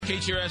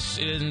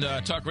KTRS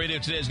and Talk Radio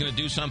today is going to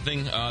do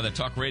something that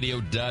Talk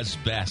Radio does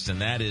best, and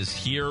that is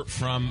hear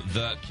from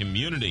the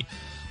community.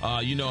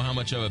 You know how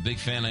much of a big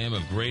fan I am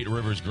of Great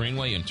Rivers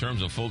Greenway. In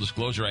terms of full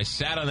disclosure, I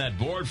sat on that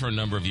board for a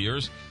number of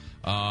years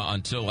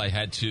until I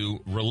had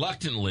to,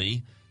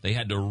 reluctantly, they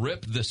had to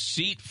rip the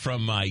seat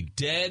from my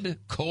dead,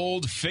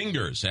 cold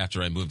fingers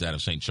after I moved out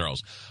of St.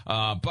 Charles.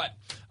 But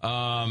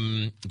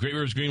Great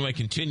Rivers Greenway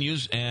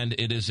continues, and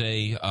it is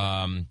a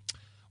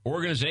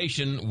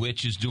organization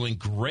which is doing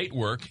great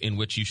work in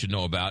which you should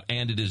know about,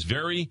 and it is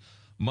very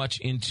much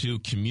into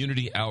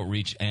community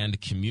outreach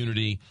and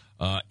community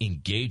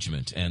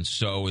engagement. And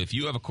so if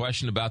you have a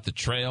question about the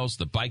trails,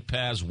 the bike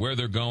paths, where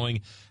they're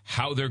going,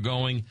 how they're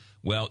going,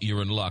 well,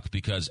 you're in luck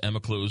because Emma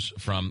Clues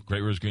from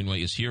Great Rivers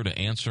Greenway is here to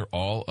answer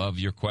all of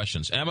your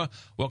questions. Emma,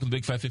 welcome to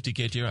Big 550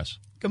 KTRS.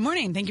 Good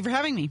morning. Thank you for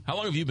having me. How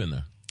long have you been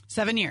there?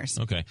 7 years.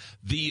 Okay.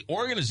 The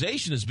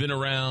organization has been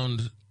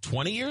around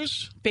 20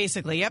 years?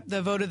 Basically, yep.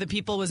 The vote of the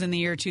people was in the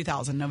year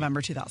 2000,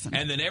 November 2000.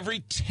 And then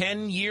every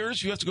 10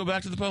 years you have to go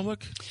back to the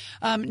public?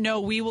 No,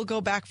 we will go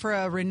back for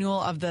a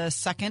renewal of the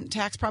second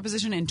tax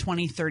proposition in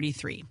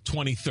 2033.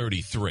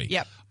 2033.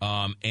 Yep.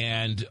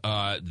 And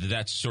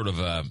that's sort of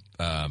a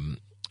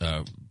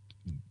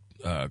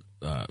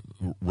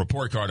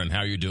report card on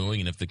how you're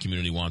doing and if the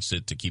community wants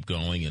it to keep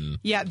going. And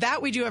yeah,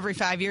 that we do every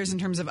 5 years in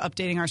terms of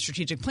updating our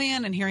strategic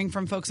plan and hearing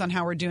from folks on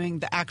how we're doing.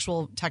 The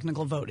actual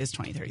technical vote is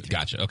 2033.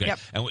 Gotcha. Okay. Yep.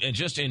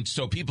 And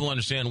so people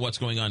understand what's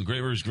going on.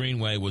 Great Rivers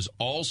Greenway was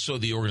also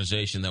the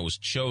organization that was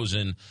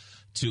chosen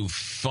to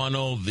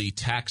funnel the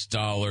tax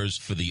dollars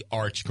for the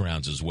Arch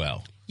grounds as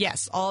well.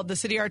 Yes, the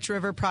City Arch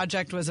River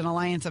project was an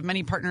alliance of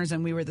many partners,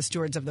 and we were the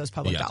stewards of those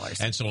public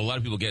dollars. And so a lot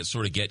of people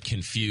get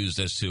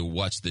confused as to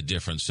what's the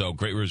difference. So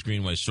Great Rivers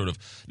Greenway sort of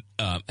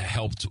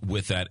helped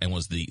with that and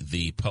was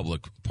the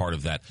public part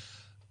of that.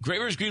 Great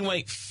Rivers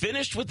Greenway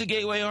finished with the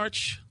Gateway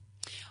Arch?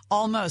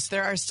 Almost.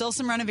 There are still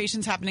some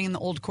renovations happening in the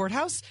old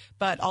courthouse,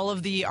 but all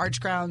of the arch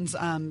grounds,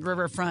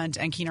 Riverfront,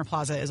 and Keener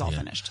Plaza is all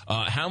finished.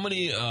 How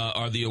many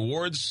are the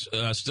awards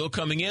still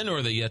coming in, or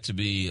are they yet to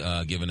be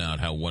given out?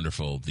 How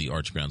wonderful the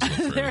arch grounds look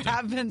for There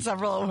have been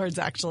several awards,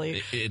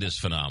 actually. It is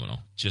phenomenal.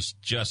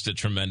 Just a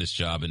tremendous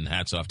job, and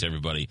hats off to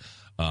everybody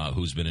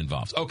who's been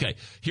involved. Okay,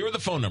 here are the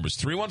phone numbers.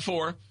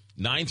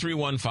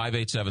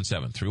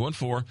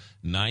 314-931-5877.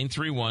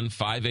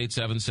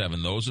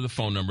 314-931-5877. Those are the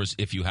phone numbers.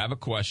 If you have a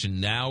question,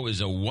 now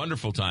is a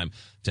wonderful time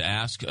to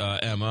ask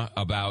Emma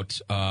about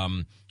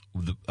the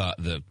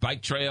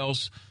bike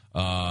trails,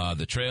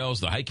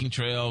 the hiking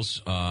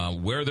trails,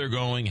 where they're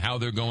going, how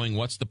they're going,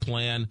 what's the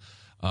plan.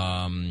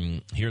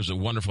 Here's a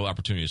wonderful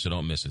opportunity, so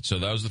don't miss it. So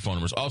those are the phone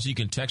numbers. Also, you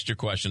can text your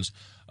questions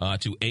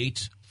to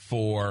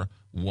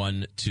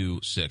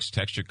 84126.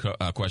 Text your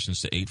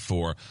questions to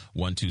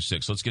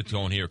 84126. Let's get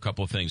going here. A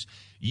couple of things.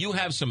 You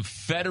have some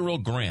federal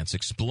grants.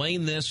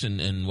 Explain this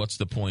and what's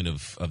the point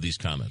of these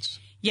comments?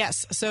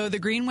 Yes. So the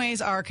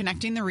Greenways are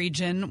connecting the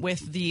region with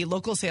the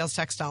local sales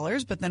tax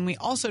dollars, but then we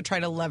also try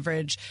to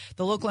leverage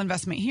the local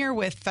investment here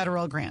with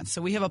federal grants.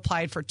 So we have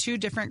applied for 2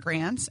 different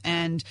grants,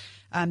 and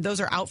those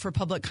are out for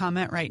public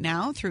comment right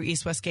now through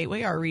East West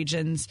Gateway, our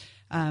region's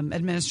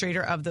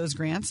administrator of those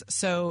grants.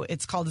 So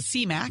it's called the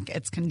CMAQ.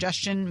 It's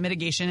Congestion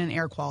Mitigation and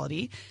Air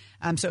Quality.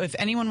 So if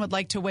anyone would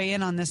like to weigh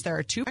in on this, there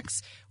are 2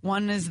 tracks.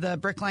 One is the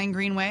Brickline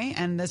Greenway,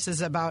 and this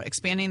is about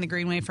expanding the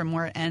Greenway from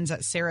where it ends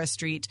at Sarah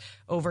Street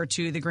over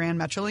to the Grand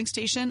Metrolink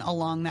station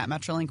along that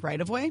Metrolink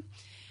right-of-way.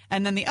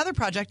 And then the other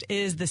project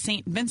is the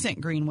St.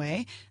 Vincent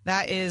Greenway.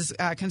 That is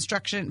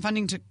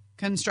funding to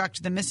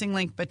construct the missing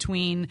link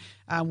between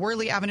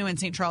Worley Avenue and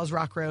St. Charles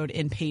Rock Road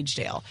in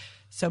Pagedale.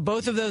 So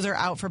both of those are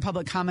out for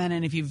public comment,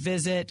 and if you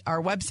visit our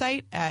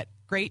website at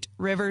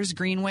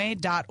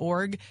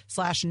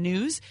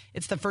greatriversgreenway.org/news.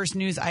 It's the first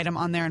news item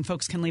on there, and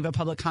folks can leave a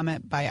public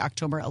comment by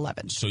October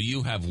 11th. So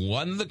you have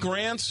won the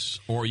grants,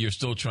 or you're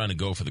still trying to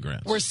go for the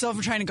grants? We're still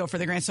trying to go for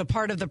the grants. So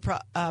part of the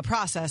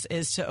process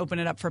is to open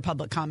it up for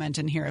public comment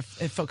and hear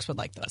if folks would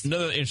like those.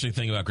 Another interesting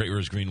thing about Great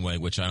Rivers Greenway,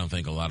 which I don't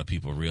think a lot of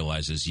people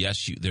realize, is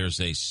yes, there's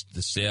the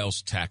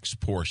sales tax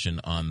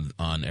portion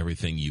on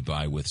everything you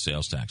buy with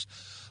sales tax.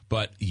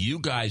 But you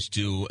guys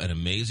do an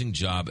amazing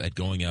job at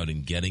going out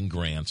and getting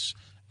grants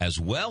as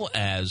well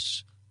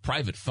as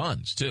private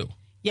funds, too.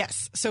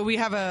 Yes. So we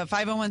have a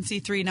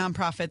 501c3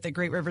 nonprofit, the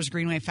Great Rivers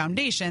Greenway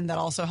Foundation, that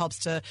also helps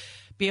to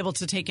be able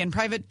to take in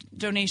private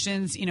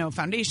donations,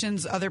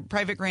 foundations, other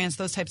private grants,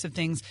 those types of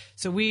things.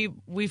 So we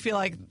feel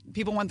like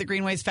people want the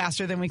greenways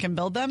faster than we can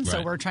build them. Right.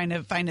 So we're trying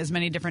to find as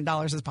many different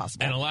dollars as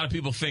possible. And a lot of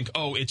people think,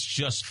 it's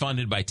just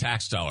funded by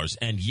tax dollars.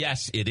 And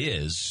yes, it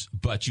is.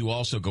 But you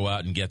also go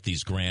out and get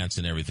these grants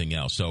and everything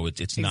else. So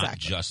it's not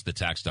just the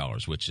tax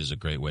dollars, which is a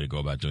great way to go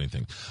about doing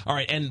things. All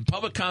right. And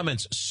public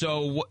comments.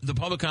 So the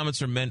public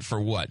comments are meant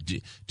for what?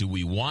 Do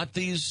we want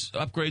these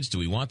upgrades? Do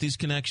we want these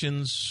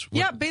connections?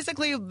 Yeah,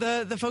 basically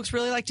the folks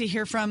really like to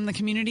hear from the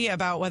community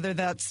about whether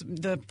that's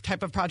the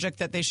type of project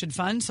that they should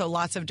fund. So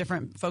lots of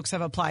different folks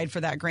have applied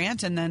for that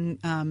grant. And then,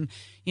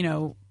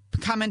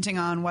 commenting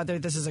on whether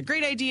this is a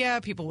great idea,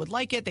 people would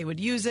like it, they would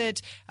use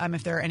it.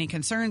 If there are any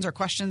concerns or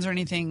questions or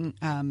anything,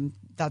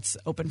 that's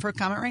open for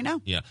comment right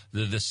now. Yeah.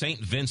 The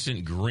St.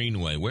 Vincent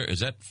Greenway, where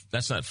is that?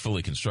 That's not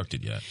fully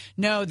constructed yet.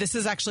 No, this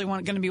is actually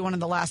going to be one of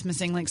the last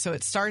missing links. So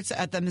it starts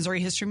at the Missouri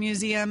History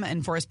Museum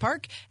in Forest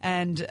Park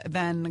and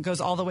then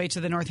goes all the way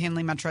to the North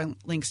Handley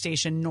Metrolink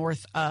station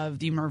north of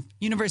the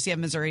University of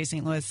Missouri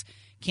St. Louis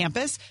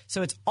campus.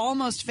 So it's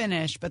almost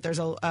finished, but there's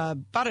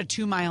about a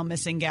 2-mile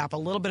missing gap. A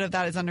little bit of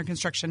that is under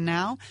construction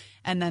now.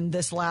 And then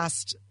this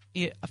last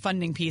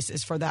funding piece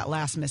is for that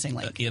last missing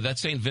link. Yeah, that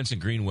St.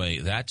 Vincent Greenway,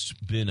 that's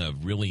been a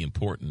really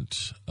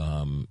important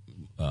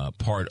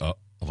part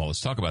of all.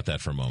 Let's talk about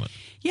that for a moment.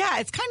 Yeah,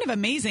 it's kind of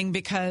amazing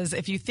because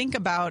if you think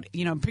about,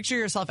 picture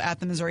yourself at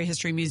the Missouri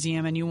History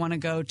Museum and you want to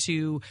go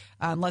to,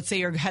 let's say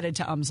you're headed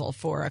to UMSL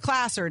for a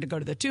class or to go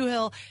to the Two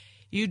Hill.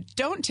 You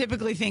don't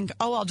typically think,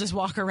 I'll just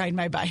walk or ride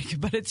my bike.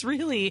 But it's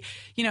really,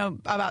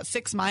 about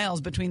 6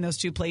 miles between those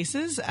two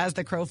places as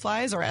the crow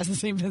flies or as the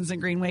St.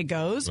 Vincent Greenway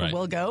goes or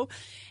will go.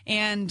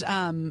 And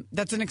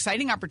that's an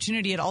exciting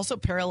opportunity. It also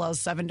parallels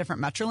 7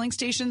 different Metrolink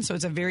stations. So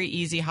it's a very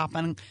easy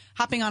hopping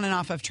on and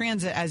off of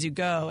transit as you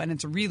go. And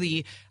it's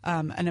really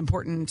an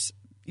important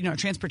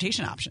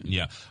transportation option.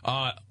 Yeah.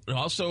 It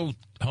also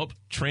help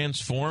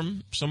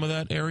transform some of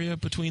that area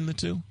between the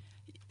two?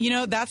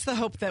 That's the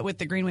hope that with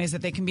the greenways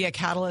that they can be a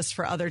catalyst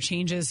for other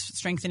changes,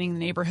 strengthening the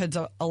neighborhoods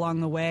along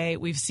the way.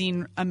 We've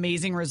seen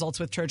amazing results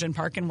with Trojan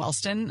Park in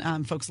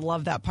Wellston. Folks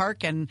love that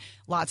park, and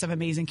lots of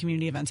amazing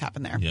community events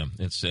happen there. Yeah,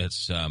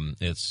 it's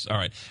all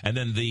right. And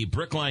then the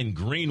Brickline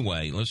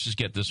Greenway. Let's just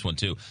get this one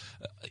too.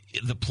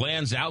 The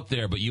plan's out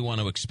there, but you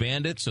want to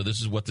expand it. So this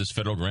is what this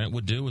federal grant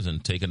would do: is then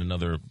take it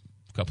another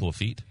couple of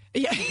feet.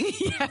 Yeah.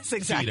 Yes,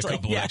 exactly. Feet, a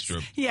couple extra.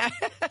 Yeah.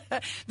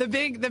 The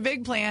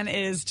big plan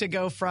is to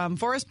go from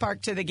Forest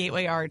Park to the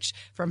Gateway Arch,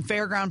 from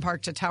Fairground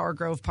Park to Tower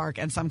Grove Park,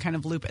 and some kind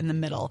of loop in the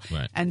middle.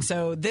 Right. And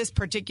so there's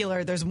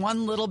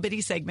one little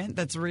bitty segment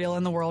that's real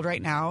in the world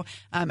right now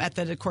at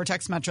the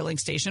Cortex Metrolink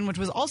station, which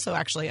was also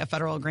actually a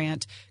federal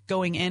grant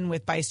going in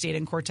with Bi-State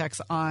and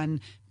Cortex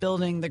on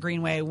building the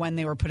Greenway when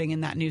they were putting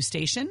in that new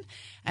station.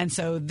 And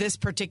so this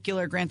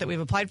particular grant that we've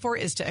applied for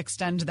is to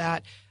extend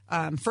that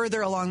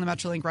further along the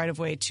Metrolink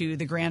right-of-way to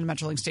the Grand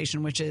Metrolink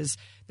station, which is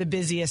the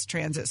busiest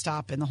transit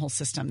stop in the whole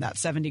system. That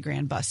 70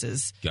 Grand bus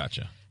is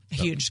gotcha. A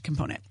huge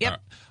component.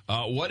 Yep.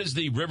 Right. What is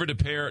the River de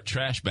Pear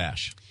Trash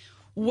Bash?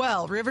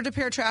 Well, River de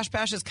Pear Trash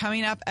Bash is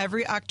coming up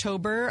every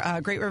October.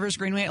 Great Rivers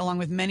Greenway, along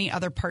with many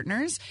other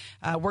partners,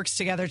 works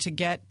together to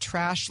get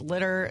trash,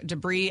 litter,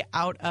 debris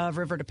out of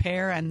River de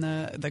Pear and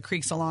the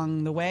creeks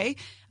along the way.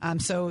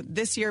 So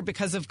this year,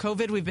 because of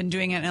COVID, we've been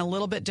doing it in a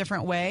little bit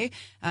different way.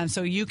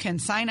 So you can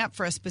sign up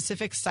for a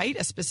specific site,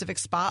 a specific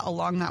spot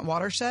along that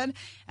watershed.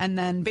 And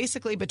then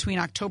basically between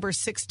October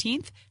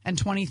 16th and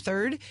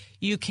 23rd,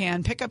 you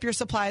can pick up your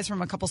supplies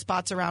from a couple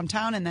spots around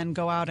town and then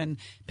go out and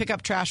pick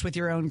up trash with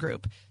your own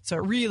group. So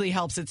it really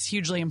helps. It's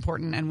hugely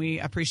important, and we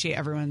appreciate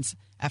everyone's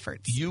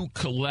efforts. You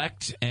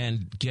collect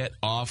and get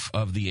off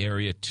of the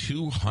area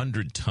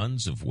 200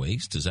 tons of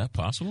waste. Is that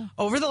possible?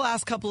 Over the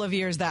last couple of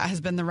years, that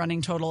has been the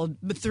running total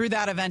through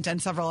that event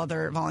and several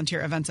other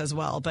volunteer events as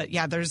well. But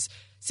yeah,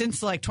 since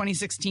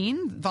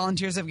 2016,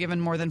 volunteers have given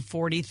more than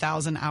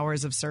 40,000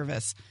 hours of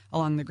service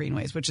along the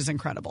greenways, which is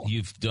incredible.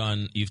 You've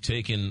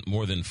taken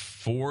more than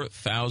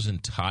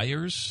 4,000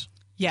 tires.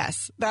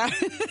 Yes, that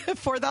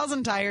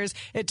 4,000 tires.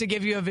 To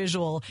give you a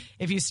visual,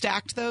 if you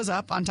stacked those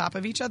up on top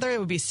of each other, it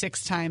would be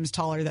 6 times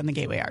taller than the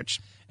Gateway Arch.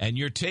 And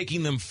you're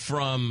taking them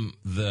from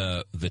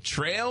the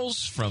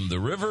trails, from the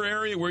river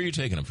area? Where are you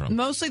taking them from?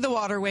 Mostly the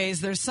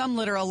waterways. There's some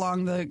litter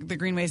along the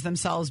greenways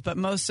themselves, but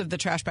most of the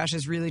trash bash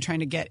is really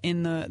trying to get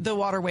in the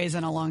waterways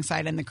and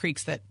alongside and the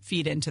creeks that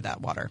feed into that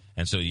water.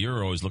 And so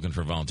you're always looking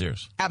for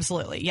volunteers?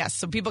 Absolutely, yes.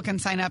 So people can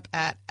sign up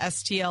at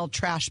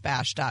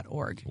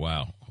stltrashbash.org.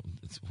 Wow.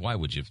 Why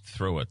would you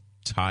throw a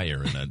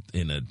tire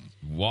in a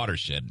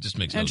watershed? It just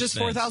makes no sense. And just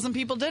 4,000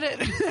 people did it.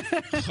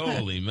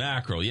 Holy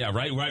mackerel. Yeah,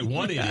 right.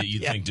 One idiot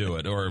you'd think do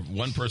it, or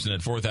one person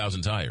had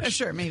 4,000 tires.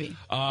 Sure, maybe.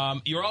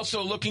 You're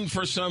also looking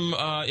for some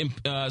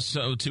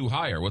to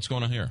hire. What's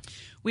going on here?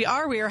 We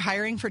are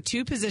hiring for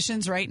 2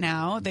 positions right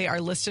now. They are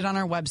listed on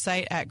our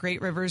website at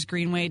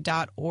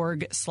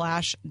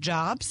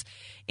greatriversgreenway.org/jobs.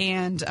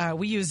 And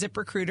we use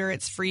ZipRecruiter.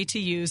 It's free to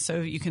use,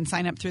 so you can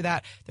sign up through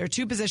that. There are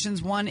 2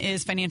 positions. One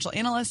is financial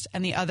analyst,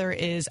 and the other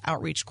is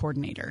outreach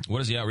coordinator. What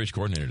does the outreach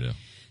coordinator do?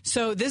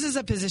 So this is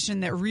a position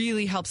that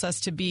really helps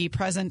us to be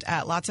present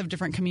at lots of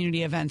different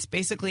community events.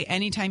 Basically,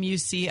 anytime you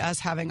see us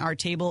having our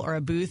table or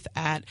a booth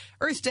at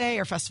Earth Day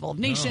or Festival of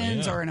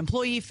Nations or an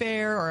employee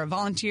fair or a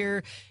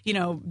volunteer,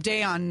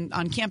 day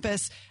on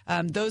campus,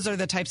 those are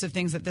the types of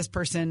things that this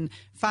person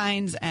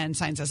finds and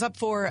signs us up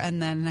for,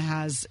 and then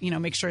has,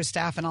 make sure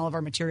staff and all of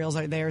our materials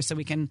are there so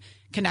we can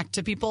connect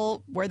to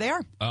people where they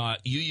are.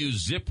 You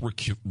use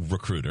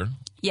ZipRecruiter.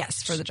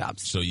 Yes, for the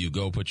jobs. So you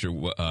go put your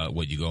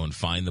you go and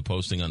find the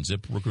posting on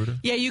ZipRecruiter?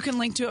 Yeah, you can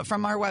link to it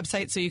from our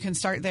website, so you can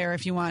start there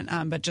if you want.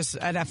 But just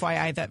an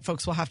FYI that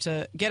folks will have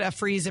to get a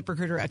free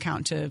ZipRecruiter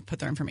account to put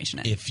their information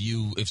in.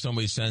 If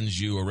somebody sends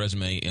you a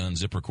resume on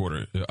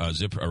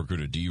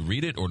ZipRecruiter, do you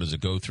read it or does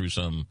it go through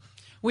some?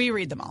 We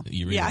read them all.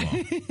 You read them all. All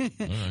right.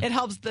 It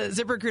helps. The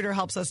ZipRecruiter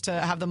helps us to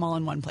have them all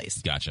in one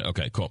place. Gotcha.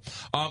 Okay, cool.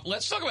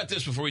 Let's talk about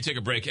this before we take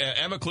a break.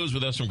 Emma Clues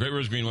with us from Great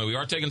Rivers Greenway. We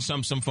are taking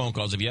some phone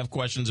calls. If you have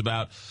questions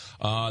about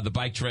the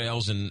bike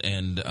trails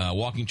and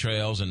walking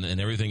trails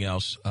and everything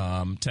else,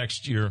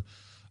 text your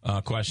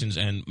questions,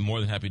 and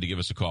more than happy to give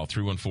us a call,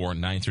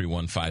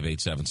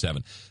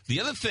 314-931-5877. The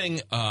other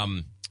thing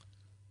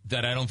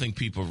that I don't think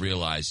people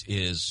realize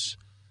is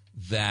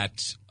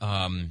that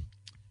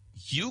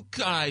you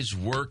guys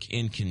work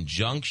in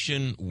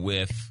conjunction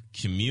with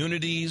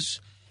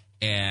communities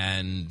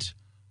and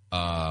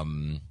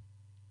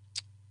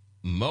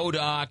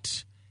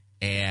MoDOT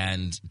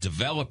and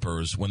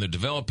developers when they're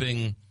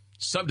developing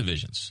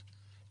subdivisions.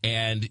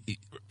 And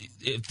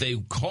if they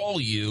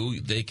call you,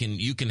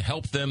 you can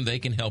help them, they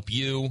can help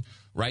you,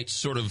 right?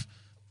 Sort of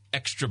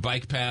extra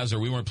bike paths, or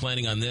we weren't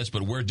planning on this,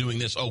 but we're doing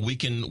this. Oh, we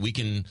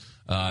can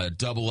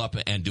double up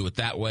and do it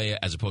that way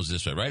as opposed to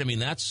this way, right? I mean,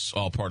 that's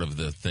all part of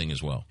the thing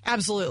as well.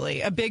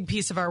 Absolutely. A big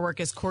piece of our work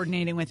is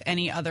coordinating with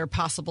any other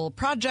possible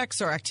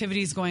projects or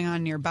activities going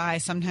on nearby.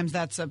 Sometimes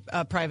that's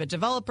a private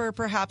developer,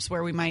 perhaps,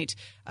 where we might,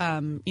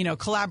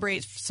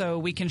 collaborate so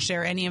we can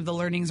share any of the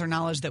learnings or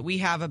knowledge that we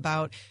have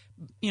about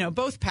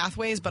both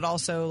pathways, but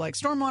also like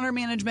stormwater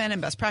management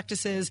and best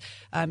practices.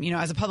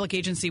 As a public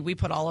agency, we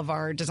put all of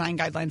our design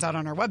guidelines out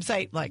on our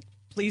website. Like,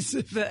 please,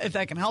 if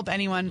that can help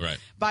anyone, right,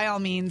 by all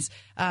means.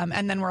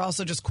 And then we're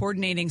also just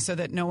coordinating so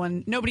that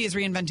nobody is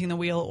reinventing the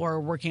wheel or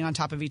working on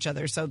top of each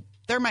other. So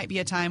there might be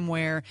a time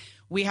where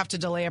we have to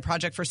delay a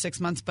project for 6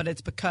 months, but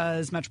it's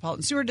because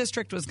Metropolitan Sewer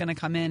District was going to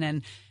come in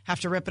and have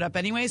to rip it up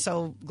anyway.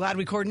 So glad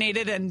we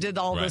coordinated and did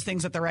all those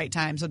things at the right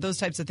time. So those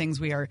types of things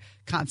we are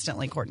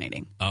constantly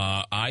coordinating.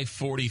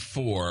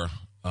 I-44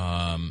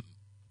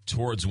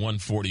 towards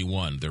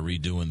 141, they're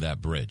redoing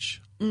that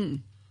bridge.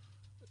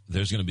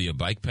 There's going to be a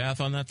bike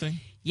path on that thing?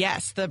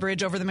 Yes, the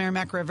bridge over the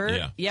Merrimack River.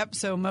 Yeah. Yep.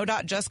 So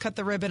MoDOT just cut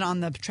the ribbon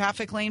on the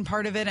traffic lane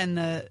part of it, and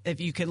if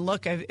you can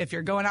look, if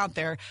you're going out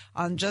there,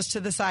 on just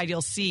to the side,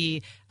 you'll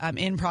see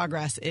in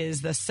progress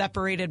is the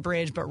separated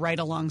bridge, but right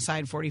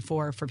alongside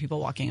 44 for people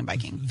walking and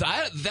biking.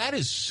 That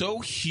is so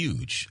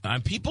huge.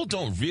 People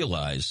don't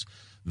realize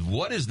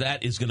what is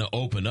going to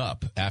open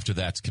up after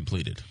that's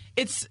completed.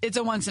 It's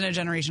a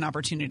once-in-a-generation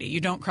opportunity. You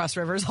don't cross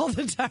rivers all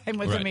the time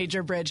with a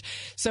major bridge.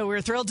 So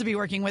we're thrilled to be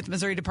working with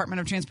Missouri Department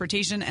of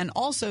Transportation and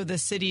also the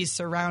cities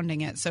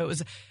surrounding it. So it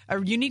was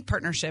a unique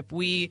partnership.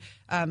 We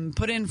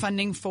put in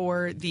funding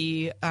for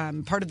the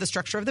part of the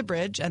structure of the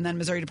bridge, and then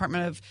Missouri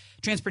Department of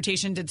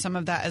Transportation did some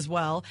of that as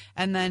well.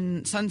 And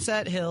then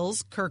Sunset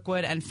Hills,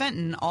 Kirkwood, and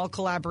Fenton all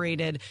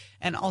collaborated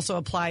and also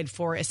applied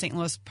for a St.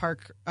 Louis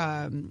Park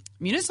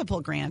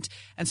municipal grant.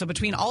 And so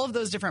between all of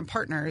those different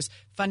partners,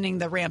 funding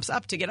the ramps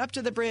up to get up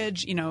to the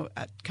bridge,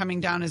 coming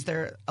down, is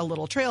there a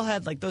little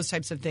trailhead, like those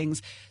types of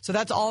things. So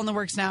that's all in the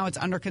works now. It's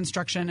under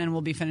construction and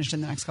will be finished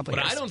in the next couple of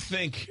years. But I don't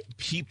think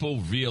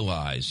people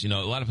realize, a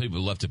lot of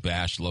people love to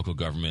bash local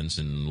governments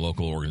and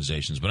local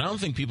organizations, but I don't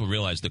think people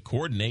realize the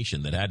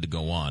coordination that had to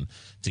go on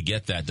to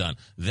get that done.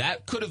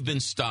 That could have been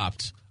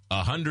stopped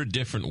 100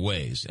 different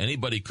ways.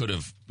 Anybody could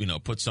have,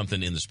 put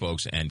something in the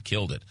spokes and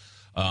killed it.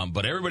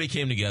 But everybody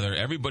came together.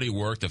 Everybody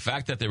worked. The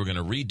fact that they were going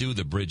to redo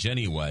the bridge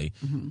anyway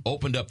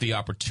opened up the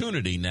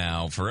opportunity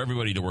now for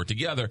everybody to work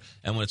together.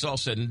 And when it's all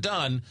said and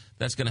done,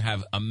 that's going to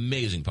have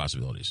amazing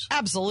possibilities.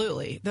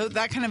 Absolutely.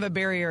 That kind of a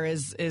barrier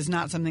is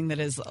not something that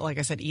is, like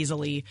I said,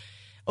 easily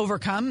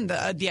overcome.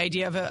 The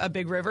idea of a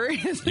big river.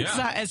 It's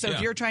not. And so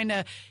if you're trying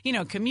to,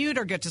 commute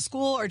or get to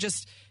school or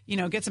just,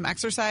 get some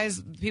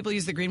exercise, people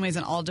use the greenways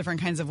in all different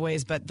kinds of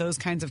ways, but those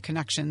kinds of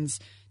connections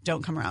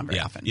don't come around very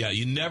often. Yeah,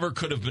 you never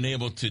could have been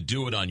able to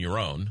do it on your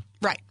own.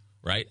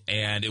 Right?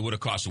 And it would have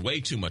cost way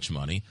too much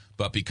money.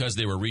 But because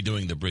they were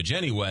redoing the bridge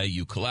anyway,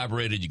 you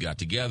collaborated, you got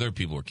together,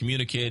 people were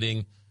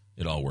communicating.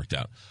 It all worked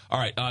out. All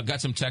right,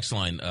 got some text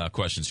line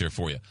questions here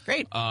for you.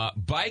 Great.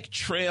 Bike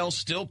trail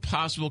still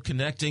possible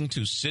connecting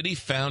to City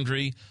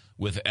Foundry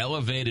with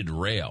elevated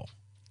rail?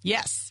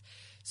 Yes.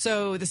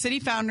 So the City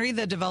Foundry,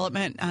 the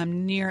development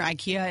near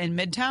IKEA in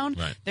Midtown,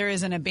 there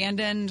is an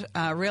abandoned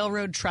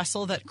railroad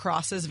trestle that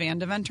crosses Van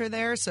Deventer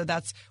there. So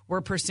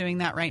we're pursuing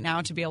that right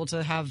now to be able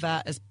to have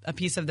that as a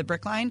piece of the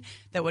brick line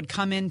that would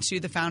come into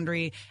the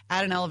Foundry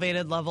at an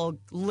elevated level,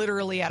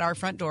 literally at our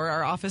front door.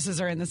 Our offices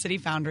are in the City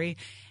Foundry.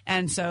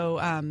 And so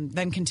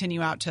then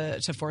continue out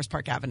to Forest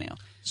Park Avenue.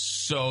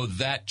 So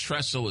that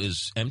trestle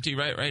is empty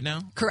right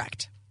now?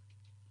 Correct.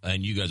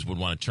 And you guys would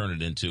want to turn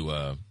it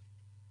into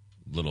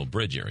little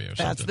bridge area or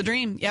something. That's the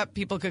dream. Yep,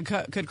 people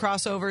could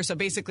cross over. So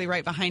basically,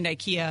 right behind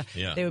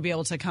IKEA, they would be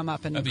able to come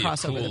up and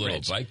cross over the bridge. That'd be a cool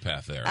little bike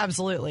path there.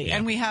 Absolutely. Yeah.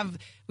 And we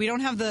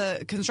don't have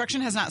the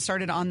construction has not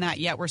started on that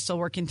yet. We're still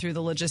working through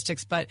the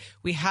logistics, but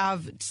we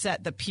have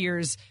set the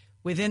piers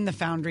within the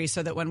foundry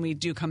so that when we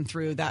do come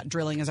through, that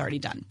drilling is already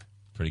done.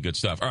 Pretty good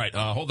stuff. All right,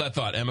 hold that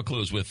thought. Emma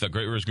Clues with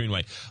Great Rivers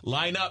Greenway.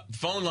 Line up.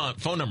 Phone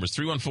numbers,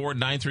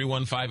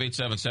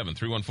 314-931-5877,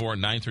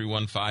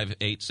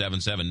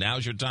 314-931-5877.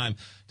 Now's your time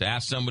to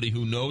ask somebody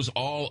who knows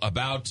all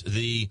about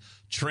the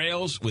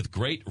trails with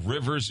Great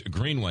Rivers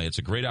Greenway. It's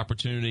a great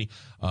opportunity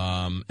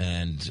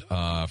and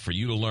for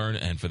you to learn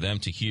and for them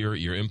to hear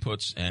your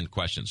inputs and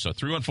questions. So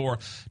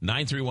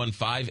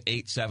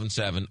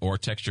 314-931-5877 or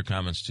text your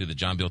comments to the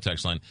John Beal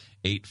text line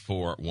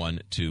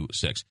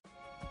 84126.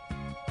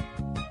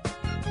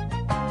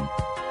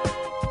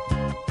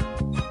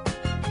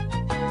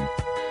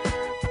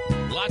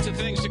 Lots of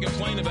things to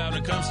complain about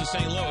when it comes to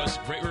St. Louis.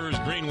 Great Rivers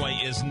Greenway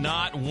is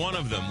not one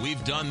of them.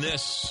 We've done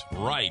this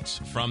right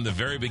from the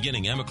very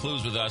beginning. Emma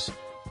Clues with us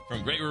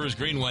from Great Rivers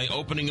Greenway,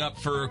 opening up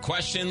for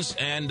questions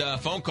and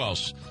phone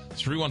calls.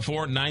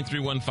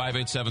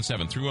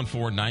 314-931-5877,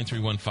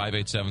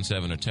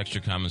 314-931-5877, or text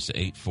your comments to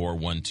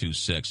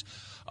 84126.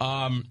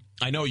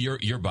 I know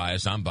you're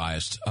biased. I'm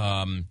biased.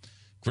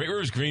 Great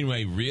Rivers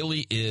Greenway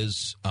really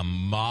is a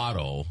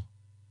model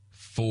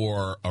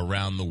for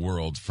around the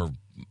world for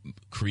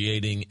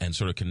creating and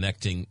sort of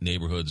connecting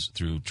neighborhoods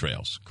through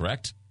trails,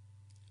 correct?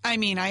 I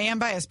mean, I am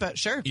biased, but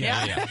sure.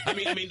 Yeah. I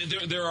mean,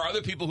 there are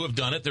other people who have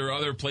done it. There are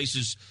other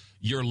places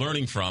you're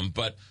learning from,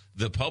 but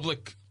the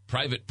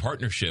public-private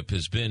partnership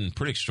has been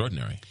pretty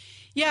extraordinary.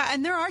 Yeah,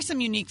 and there are some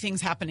unique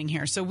things happening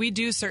here. So we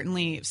do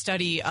certainly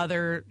study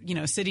other,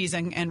 cities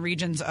and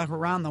regions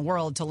around the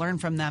world to learn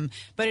from them.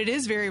 But it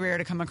is very rare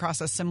to come across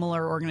a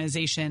similar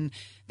organization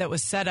that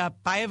was set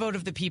up by a vote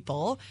of the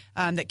people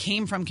that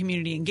came from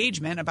community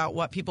engagement about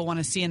what people want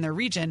to see in their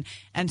region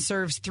and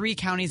serves 3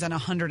 counties and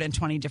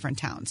 120 different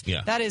towns.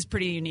 Yeah. That is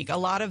pretty unique. A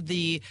lot of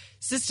the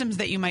systems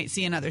that you might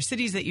see in other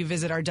cities that you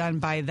visit are done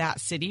by that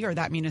city or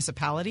that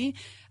municipality,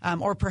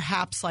 or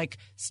perhaps like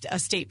a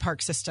state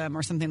park system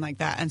or something like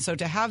that. And so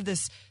to have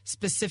this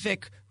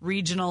specific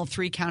regional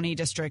 3-county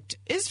district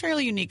is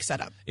fairly unique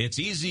setup. It's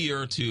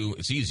easier.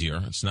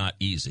 It's not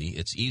easy.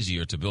 It's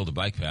easier to build a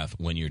bike path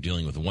when you're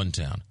dealing with one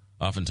town.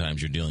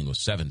 Oftentimes, you're dealing with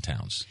 7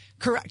 towns.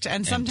 Correct,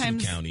 and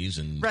sometimes 2 counties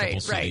and couple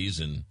cities,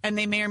 and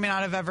they may or may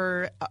not have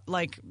ever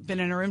been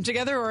in a room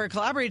together or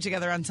collaborated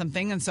together on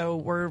something, and so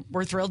we're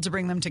thrilled to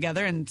bring them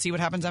together and see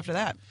what happens after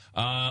that.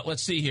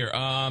 Let's see here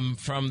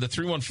from the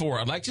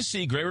 314. I'd like to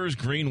see Great Rivers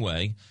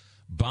Greenway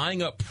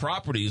buying up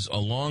properties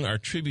along our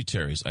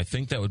tributaries. I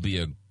think that would be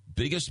a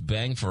biggest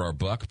bang for our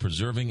buck,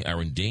 preserving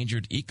our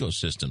endangered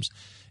ecosystems.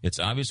 It's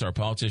obvious our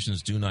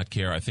politicians do not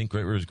care. I think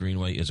Great Rivers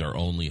Greenway is our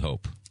only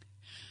hope.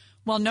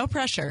 Well, no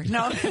pressure.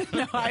 No,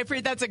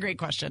 that's a great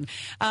question.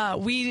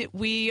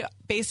 We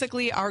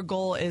basically, our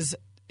goal is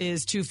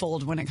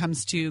twofold when it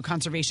comes to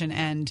conservation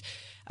and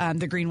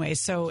the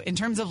greenways. So in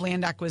terms of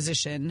land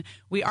acquisition,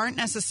 we aren't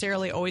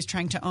necessarily always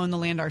trying to own the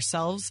land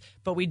ourselves,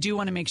 but we do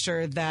want to make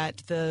sure that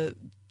the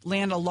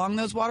land along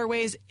those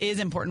waterways is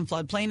important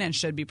floodplain and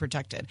should be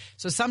protected.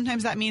 So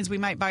sometimes that means we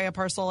might buy a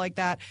parcel like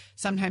that.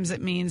 Sometimes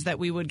it means that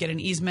we would get an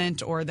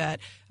easement, or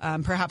that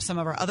perhaps some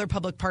of our other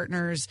public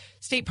partners,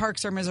 state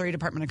parks or Missouri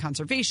Department of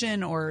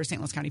Conservation or St.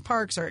 Louis County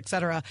Parks or et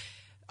cetera,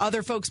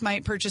 other folks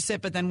might purchase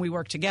it, but then we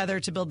work together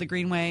to build the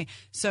greenway.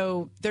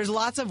 So there's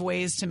lots of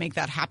ways to make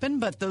that happen,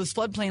 but those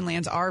floodplain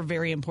lands are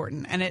very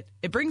important. And it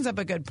brings up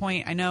a good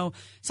point. I know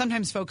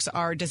sometimes folks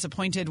are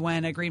disappointed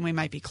when a greenway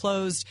might be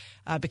closed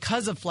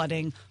because of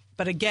flooding.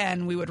 But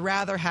again, we would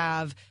rather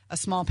have a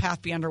small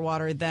path be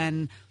underwater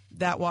than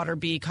that water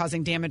be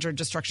causing damage or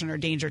destruction or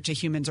danger to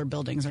humans or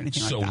buildings or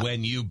anything like that. So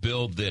when you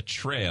build the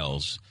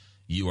trails,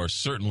 you are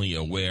certainly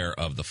aware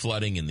of the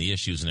flooding and the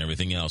issues and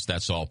everything else.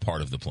 That's all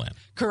part of the plan.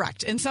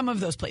 Correct. In some of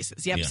those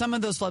places. Yep. Yeah. Some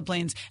of those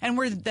floodplains. And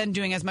we're then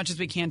doing as much as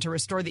we can to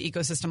restore the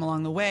ecosystem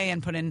along the way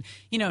and put in,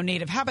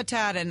 native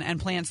habitat and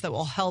plants that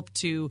will help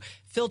to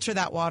filter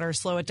that water,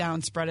 slow it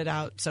down, spread it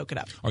out, soak it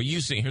up. Are you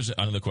seeing, here's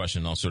another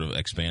question, I'll sort of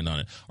expand on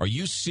it. Are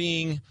you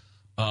seeing,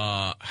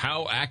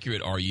 how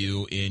accurate are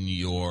you in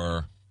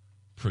your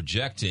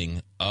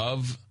projecting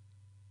of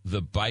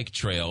the bike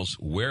trails,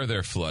 where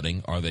they're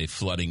flooding? Are they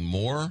flooding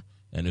more?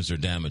 And is there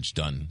damage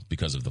done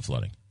because of the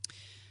flooding?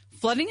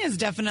 Flooding is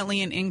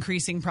definitely an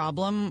increasing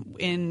problem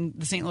in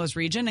the St. Louis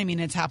region. I mean,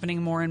 it's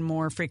happening more and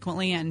more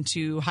frequently and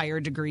to higher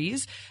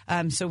degrees.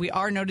 So we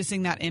are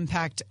noticing that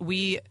impact.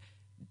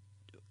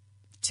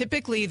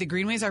 Typically, the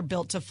greenways are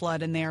built to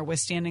flood, and they are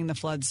withstanding the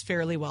floods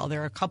fairly well.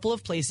 There are a couple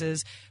of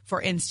places, for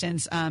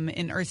instance,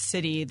 in Earth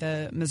City,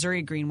 the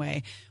Missouri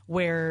Greenway,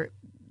 where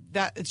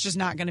that it's just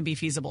not going to be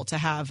feasible to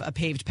have a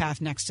paved path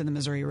next to the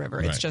Missouri River.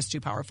 Right. It's just too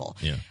powerful.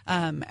 Yeah.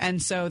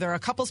 And so there are a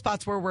couple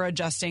spots where we're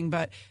adjusting,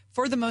 but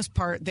for the most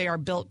part, they are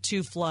built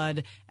to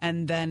flood,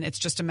 and then it's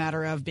just a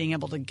matter of being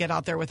able to get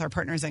out there with our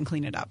partners and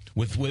clean it up.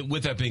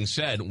 With that being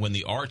said, when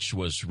the arch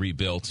was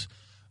rebuilt,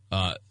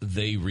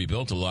 they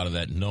rebuilt a lot of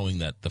that knowing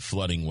that the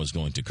flooding was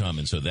going to come,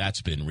 and so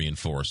that's been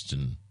reinforced.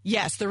 And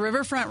yes, the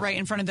riverfront right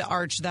in front of the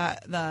arch,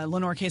 that the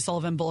Lenore K.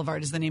 Sullivan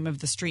Boulevard is the name of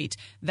the street.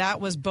 That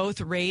was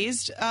both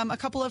raised a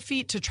couple of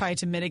feet to try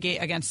to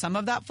mitigate against some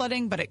of that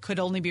flooding, but it could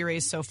only be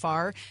raised so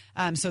far.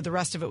 So the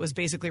rest of it was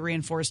basically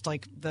reinforced.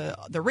 Like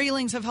the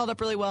railings have held up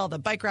really well, the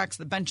bike racks,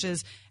 the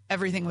benches,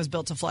 everything was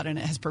built to flood, and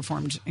it has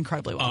performed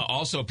incredibly well.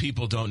 Also,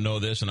 people don't know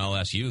this, and I'll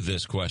ask you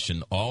this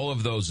question. All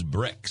of those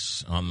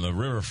bricks on the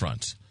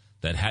riverfront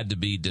that had to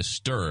be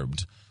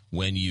disturbed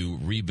when you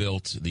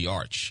rebuilt the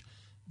arch,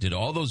 did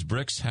all those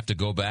bricks have to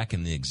go back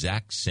in the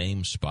exact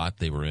same spot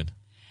they were in?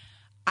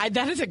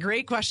 That is a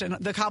great question.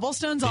 The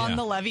cobblestones on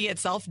the levee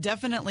itself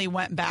definitely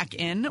went back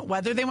in.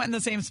 Whether they went in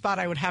the same spot,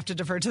 I would have to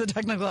defer to the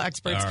technical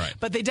experts. All right.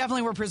 But they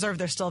definitely were preserved.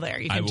 They're still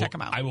there. You can check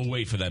them out. I will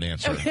wait for that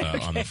answer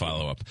on the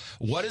follow-up.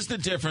 What is the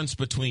difference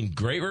between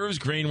Great Rivers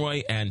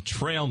Greenway and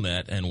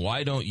TrailNet, and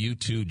why don't you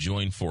two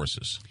join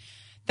forces?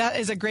 That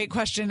is a great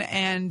question,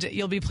 and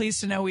you'll be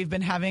pleased to know we've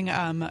been having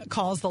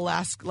calls the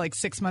last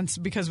 6 months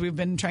because we've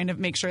been trying to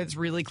make sure it's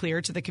really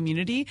clear to the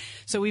community.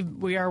 So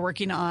we are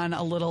working on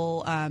a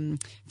little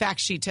fact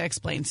sheet to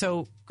explain.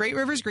 So Great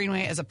Rivers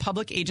Greenway is a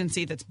public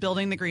agency that's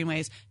building the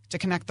greenways to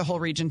connect the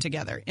whole region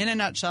together. In a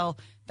nutshell,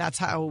 that's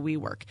how we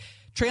work.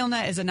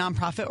 TrailNet is a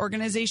nonprofit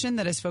organization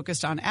that is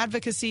focused on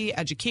advocacy,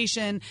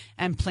 education,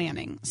 and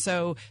planning.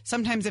 So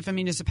sometimes if a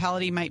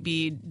municipality might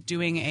be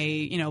doing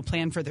a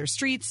plan for their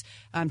streets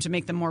to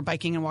make them more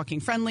biking and walking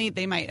friendly,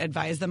 they might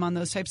advise them on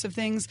those types of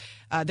things.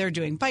 They're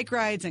doing bike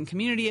rides and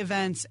community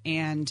events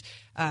and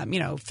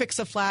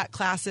fix-a-flat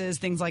classes,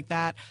 things like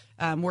that.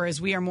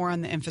 Whereas we are more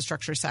on the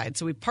infrastructure side.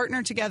 So we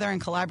partner together and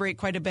collaborate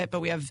quite a bit,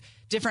 but we have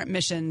different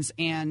missions.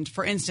 And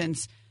for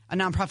instance, a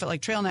nonprofit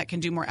like TrailNet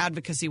can do more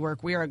advocacy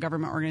work. We are a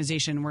government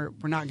organization. We're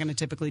not going to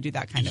typically do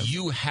that kind of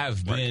You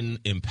have work. Been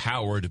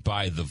empowered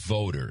by the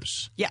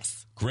voters.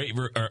 Yes.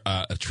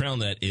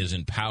 TrailNet is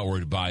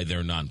empowered by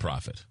their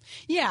nonprofit.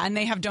 Yeah, and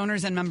they have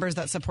donors and members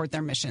that support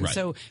their mission. Right.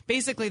 So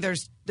basically there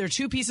are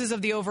two pieces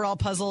of the overall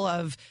puzzle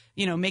of,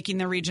 making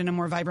the region a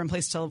more vibrant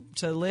place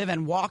to live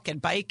and walk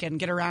and bike and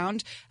get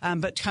around,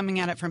 but coming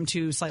at it from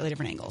two slightly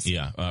different angles.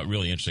 Yeah,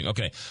 really interesting.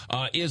 Okay.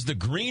 Is the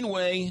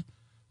Greenway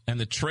and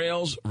the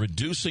trails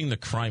reducing the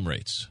crime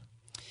rates?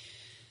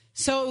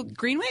 So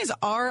greenways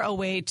are a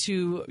way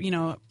to,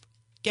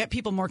 get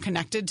people more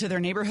connected to their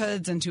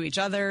neighborhoods and to each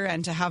other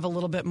and to have a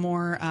little bit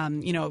more,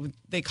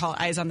 they call it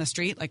eyes on the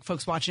street, like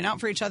folks watching out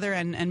for each other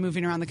and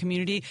moving around the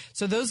community.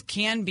 So those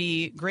can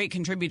be great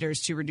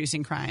contributors to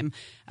reducing crime.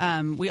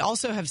 We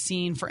also have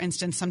seen, for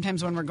instance,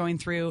 sometimes when we're going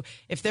through,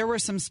 if there were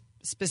some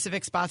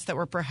specific spots that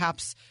were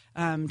perhaps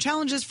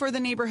challenges for the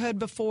neighborhood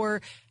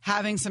before,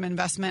 having some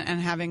investment and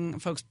having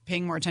folks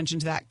paying more attention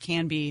to that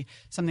can be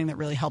something that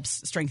really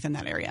helps strengthen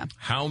that area.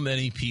 How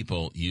many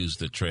people use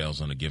the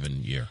trails on a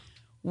given year?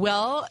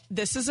 Well,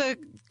 this is a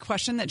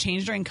question that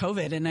changed during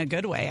COVID in a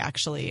good way,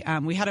 actually.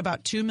 We had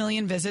about 2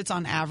 million visits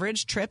on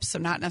average trips, so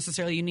not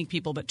necessarily unique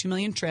people, but 2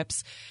 million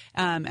trips.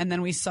 And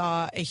then we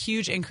saw a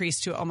huge increase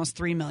to almost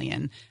 3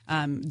 million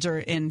in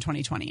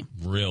 2020.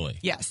 Really?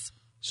 Yes.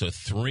 So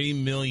 3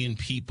 million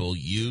people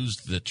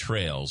used the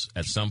trails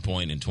at some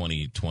point in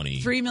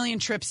 2020. 3 million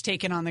trips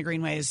taken on the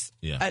greenways,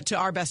 to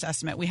our best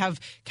estimate. We have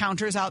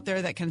counters out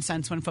there that can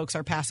sense when folks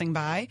are passing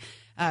by.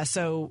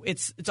 So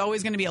it's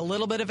always going to be a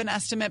little bit of an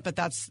estimate, but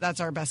that's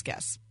our best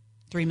guess.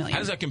 3 million. How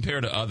does that compare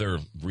to other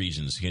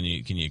regions? Can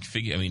you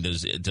figure? I mean,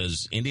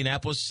 does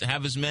Indianapolis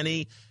have as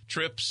many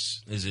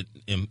trips? Is it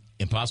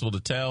impossible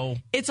to tell?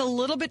 It's a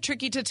little bit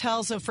tricky to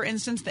tell. So, for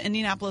instance, the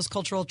Indianapolis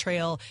Cultural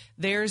Trail,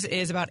 theirs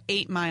is about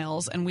 8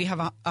 miles, and we have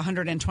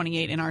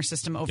 128 in our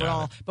system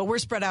overall. But we're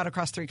spread out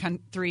across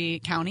three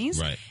counties,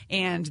 right?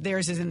 And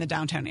theirs is in the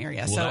downtown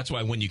area. Well, that's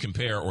why when you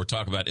compare or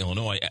talk about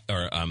Illinois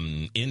or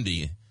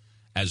Indy,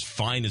 as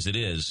fine as it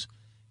is,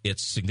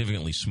 it's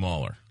significantly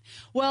smaller.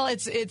 Well,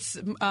 it's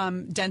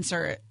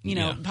denser,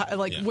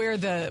 where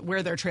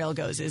their trail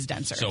goes is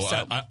denser.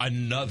 So.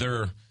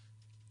 Another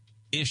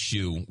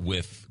issue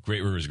with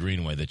Great Rivers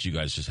Greenway that you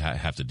guys just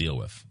have to deal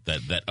with,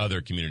 that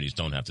other communities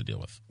don't have to deal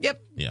with.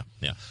 Yep. Yeah.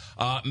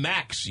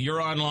 Max,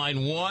 you're on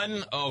line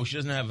one. Oh, she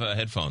doesn't have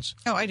headphones.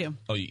 Oh, I do.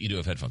 Oh, you do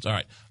have headphones. All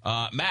right.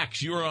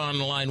 Max, you're on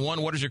line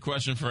one. What is your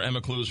question for Emma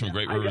Clues from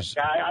Great Rivers?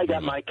 I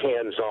got my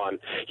cans on.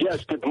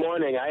 Yes, good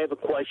morning. I have a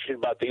question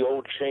about the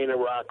old Chain of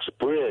Rocks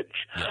Bridge.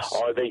 Yes.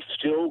 Are they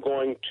still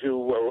going to,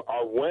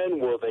 or when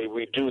will they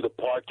redo the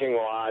parking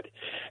lot?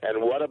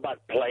 And what about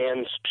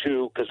plans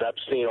to, because I've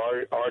seen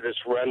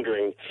artists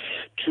rendering,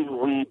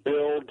 to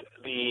rebuild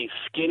the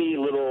skinny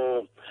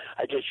little,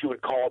 I guess you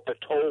would call it the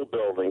toll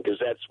building, because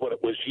that's what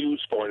it was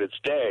used for in its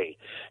day.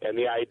 And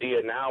the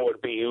idea now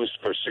would be used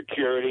for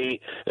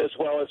security as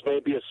well as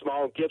maybe a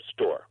small gift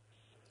store.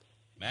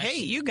 Max, hey,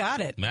 you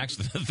got it. Max,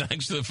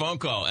 thanks for the phone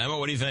call. Emma,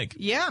 what do you think?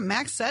 Yeah,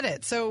 Max said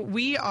it. So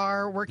we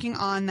are working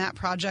on that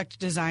project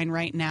design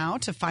right now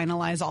to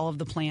finalize all of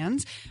the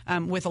plans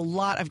with a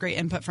lot of great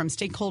input from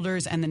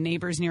stakeholders and the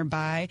neighbors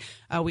nearby.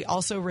 We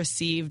also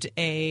received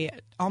a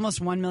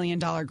almost $1 million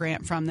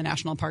grant from the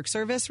National Park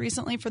Service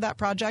recently for that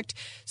project.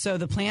 So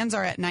the plans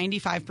are at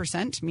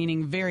 95%,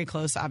 meaning very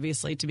close,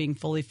 obviously, to being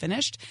fully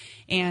finished.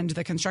 And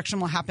the construction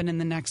will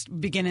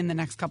begin in the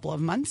next couple of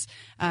months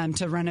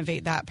to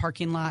renovate that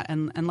parking lot.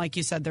 And like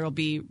you said, there will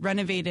be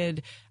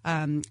renovated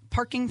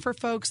parking for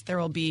folks. There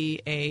will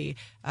be a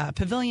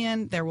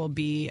pavilion. There will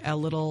be a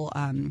little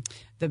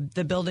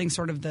the building,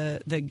 sort of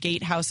the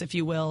gatehouse, if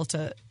you will,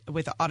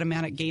 with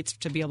automatic gates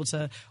to be able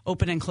to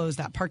open and close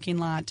that parking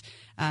lot.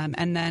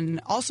 And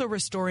then also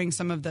restoring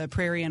some of the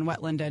prairie and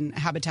wetland and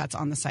habitats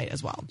on the site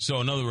as well.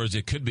 So in other words,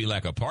 it could be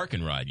like a park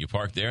and ride. You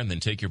park there and then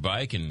take your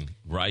bike and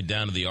ride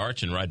down to the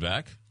arch and ride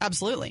back?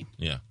 Absolutely.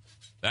 Yeah.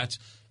 That's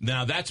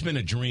been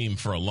a dream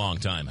for a long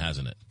time,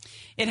 hasn't it?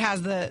 It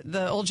has.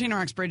 The Old Chain of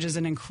Rocks Bridge is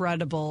an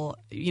incredible,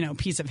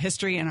 piece of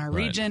history in our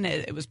region.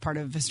 It was part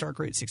of historic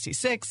Route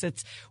 66.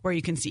 It's where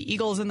you can see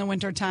eagles in the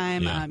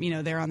wintertime,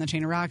 there on the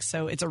Chain of Rocks.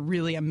 So it's a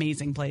really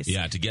amazing place.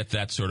 Yeah, to get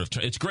that sort of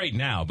it's great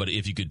now, but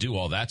if you could do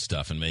all that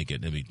stuff and make it,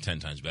 it'd be 10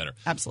 times better.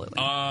 Absolutely.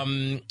 All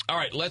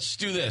right, let's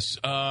do this.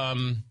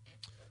 What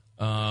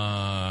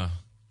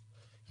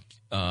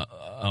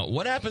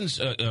happens?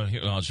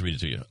 Here, I'll just read it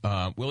to you.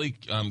 Willie,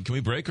 can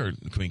we break or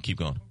can we keep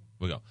going?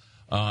 We go.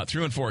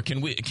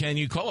 314. Can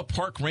you call a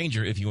park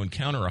ranger if you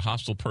encounter a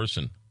hostile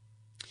person?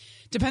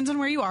 Depends on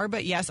where you are,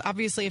 but yes,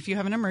 obviously, if you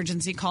have an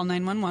emergency, call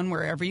 911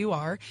 wherever you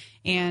are.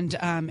 And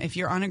if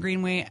you're on a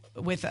greenway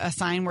with a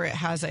sign where it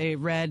has a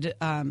red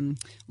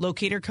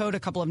locator code, a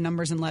couple of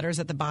numbers and letters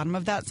at the bottom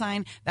of that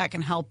sign, that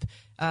can help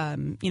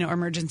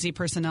emergency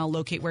personnel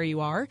locate where you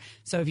are.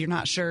 So if you're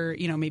not sure,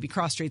 maybe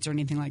cross streets or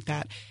anything like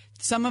that.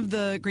 Some of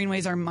the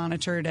greenways are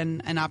monitored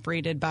and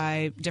operated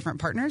by different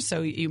partners.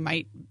 So you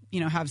might,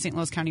 have St.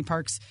 Louis County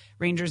Parks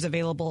rangers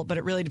available, but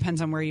it really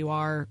depends on where you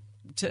are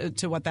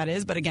to what that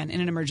is. But again, in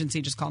an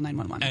emergency, just call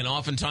 911. And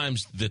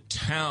oftentimes the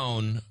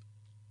town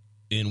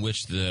in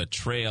which the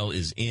trail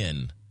is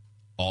in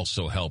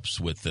also helps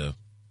with the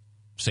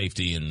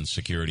safety and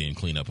security and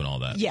cleanup and all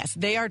that. Yes,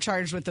 they are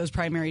charged with those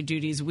primary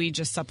duties. We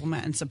just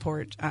supplement and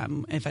support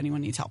if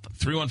anyone needs help.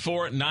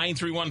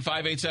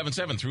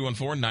 314-931-5877,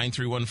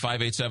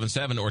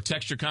 314-931-5877, or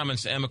text your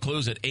comments to Emma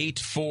Clues at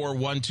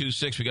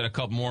 84126. We got a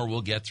couple more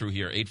we'll get through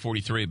here.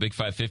 843, Big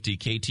 550,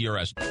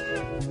 KTRS.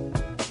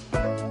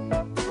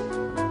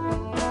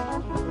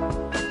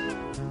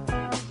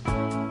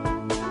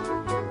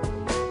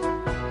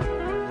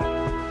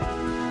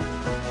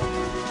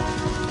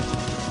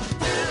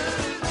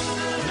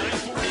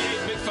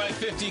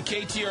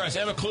 KTRS.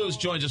 Emma Clues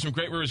joins us from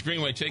Great Rivers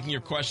Greenway, taking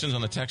your questions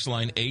on the text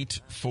line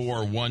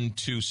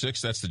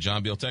 84126. That's the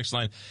John Beal text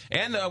line.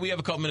 And we have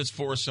a couple minutes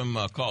for some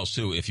calls,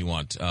 too, if you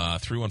want.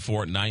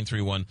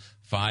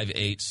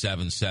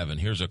 314-931-5877.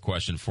 Here's a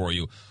question for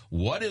you.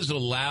 What is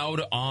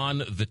allowed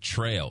on the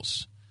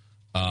trails?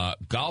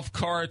 Golf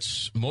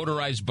carts,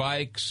 motorized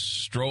bikes,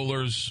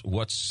 strollers?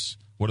 What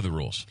are the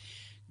rules?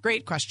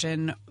 Great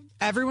question.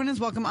 Everyone is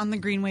welcome on the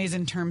greenways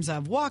in terms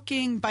of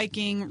walking,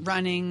 biking,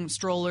 running,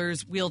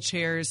 strollers,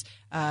 wheelchairs.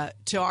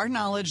 To our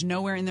knowledge,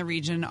 nowhere in the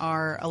region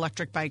are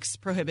electric bikes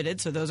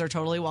prohibited, so those are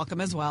totally welcome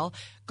as well.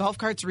 Golf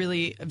carts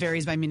really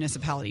varies by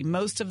municipality.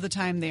 Most of the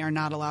time, they are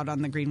not allowed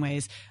on the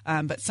greenways,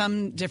 but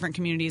some different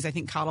communities, I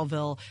think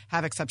Cottleville,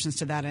 have exceptions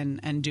to that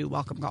and do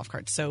welcome golf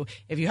carts. So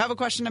if you have a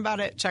question about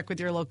it, check with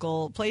your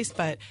local place,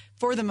 but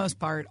for the most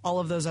part, all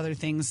of those other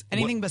things,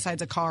 anything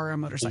besides a car or a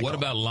motorcycle. What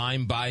about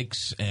Lime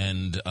bikes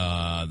and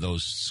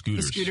those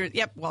scooters? The scooters,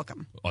 yep,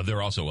 welcome. Oh,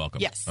 they're also welcome?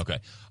 Yes. Okay.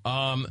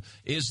 Are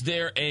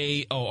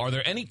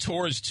there any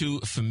tours to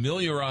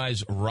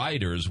familiarize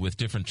riders with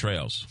different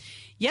trails?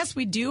 Yes,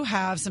 we do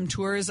have some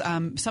tours.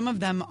 Some of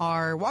them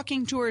are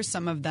walking tours.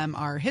 Some of them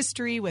are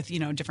history with,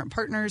 different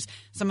partners.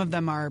 Some of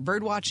them are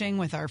bird watching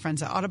with our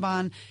friends at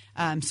Audubon.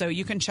 So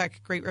you can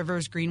check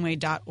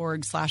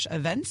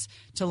greatriversgreenway.org/events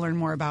to learn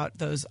more about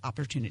those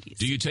opportunities.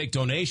 Do you take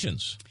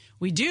donations?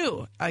 We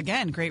do.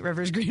 Again,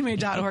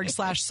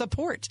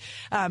 greatriversgreenway.org/support.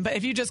 But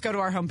if you just go to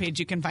our homepage,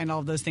 you can find all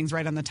of those things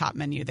right on the top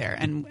menu there.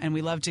 And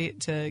we love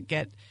to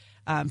get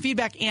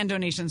feedback and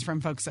donations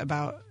from folks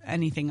about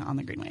anything on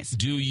the greenways.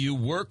 Do you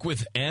work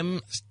with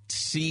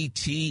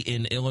MCT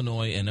in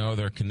Illinois, and are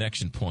there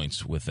connection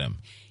points with them?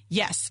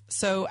 Yes.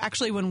 So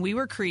actually, when we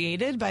were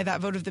created by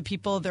that vote of the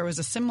people, there was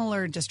a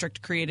similar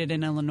district created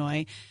in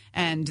Illinois,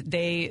 and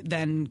they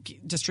then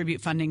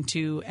distribute funding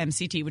to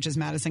MCT, which is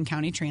Madison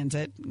County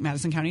Transit,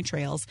 Madison County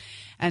Trails.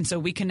 And so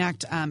we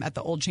connect at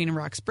the Old Chain of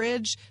Rocks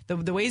Bridge.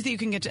 The ways that you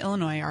can get to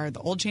Illinois are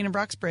the Old Chain of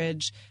Rocks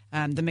Bridge,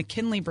 the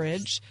McKinley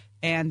Bridge,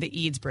 and the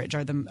Eads Bridge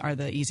are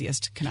the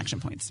easiest connection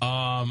points.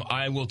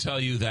 I will tell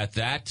you that,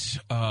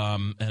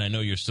 and I know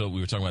we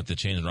were talking about the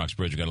Chain and Rocks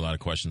Bridge. We got a lot of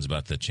questions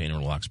about the Chain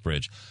and Rocks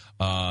Bridge.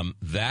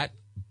 That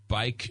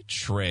bike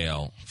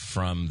trail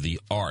from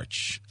the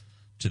Arch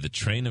to the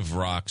Train of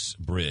Rocks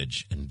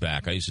Bridge and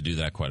back. I used to do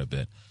that quite a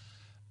bit.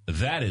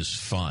 That is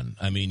fun.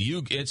 I mean,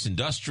 it's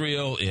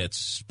industrial,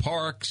 it's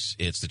parks,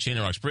 it's the Chain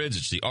of Rocks Bridge,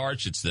 it's the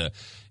Arch, it's the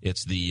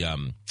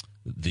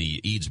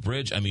Eads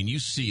Bridge. I mean, you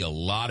see a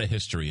lot of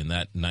history in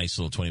that nice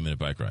little 20-minute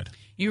bike ride.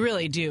 You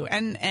really do.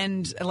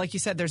 And like you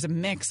said, there's a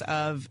mix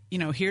of,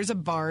 here's a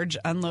barge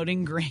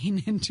unloading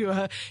grain into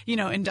a,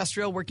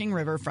 industrial working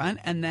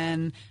riverfront. And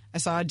then I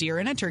saw a deer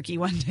and a turkey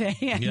one day.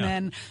 And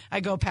then I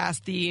go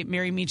past the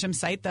Mary Meacham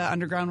site, the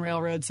Underground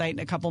Railroad site,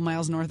 a couple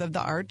miles north of the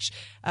Arch.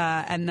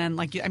 And then,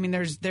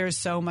 there's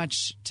so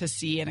much to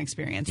see and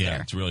experience there.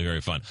 Yeah, it's really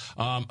very fun.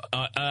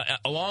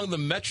 Along the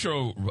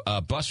Metro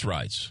bus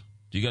rides,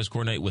 do you guys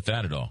coordinate with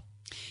that at all?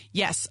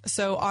 Yes.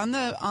 So on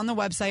the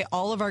website,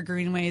 all of our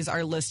greenways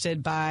are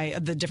listed by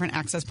the different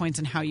access points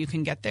and how you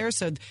can get there.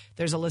 So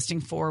there's a listing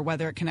for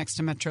whether it connects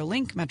to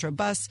Metrolink, Metro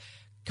Bus,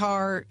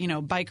 car,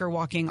 bike or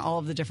walking, all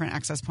of the different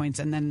access points.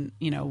 And then,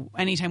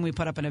 anytime we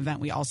put up an event,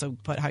 we also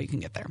put how you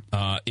can get there.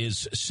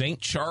 Is St.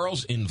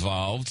 Charles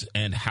involved,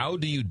 and how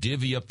do you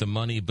divvy up the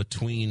money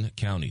between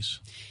counties?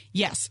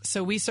 Yes.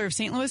 So we serve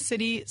St. Louis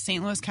City,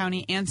 St. Louis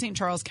County, and St.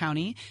 Charles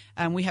County.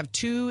 We have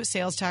 2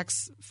 sales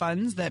tax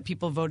funds that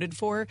people voted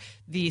for.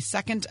 The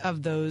second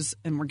of those,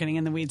 and we're getting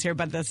in the weeds here,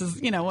 but this is,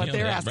 what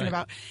they're asking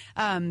about.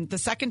 The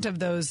second of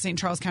those, St.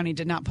 Charles County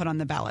did not put on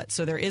the ballot.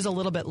 So there is a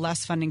little bit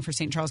less funding for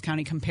St. Charles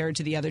County compared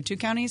to the other 2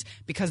 counties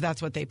because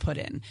that's what they put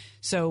in.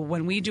 So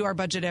when we do our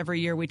budget every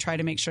year, we try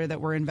to make sure that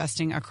we're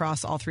investing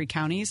across all 3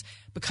 counties.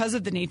 Because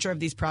of the nature of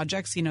these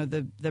projects,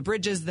 the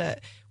bridges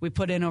that we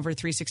put in over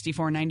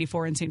 364 and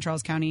 94 in St.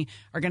 Charles County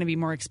are going to be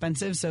more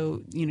expensive.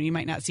 So, you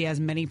might not see as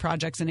many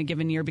projects in a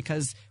given year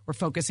because we're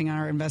focusing on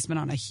our investment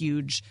on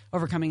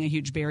overcoming a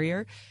huge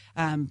barrier.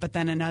 But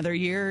then another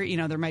year,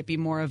 there might be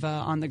more of a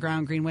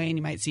on-the-ground greenway, and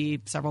you might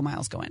see several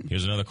miles go in.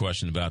 Here's another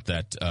question about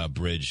that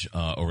bridge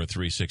over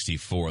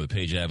 364, the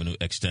Page Avenue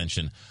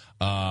extension.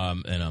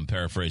 And I'm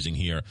paraphrasing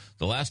here.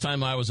 The last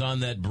time I was on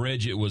that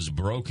bridge, it was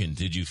broken.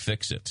 Did you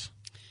fix it?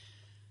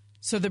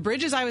 So the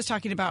bridges I was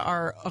talking about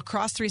are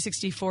across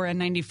 364 and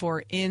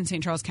 94 in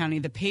St. Charles County.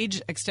 The Page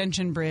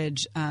Extension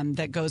Bridge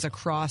that goes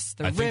across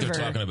the river. I think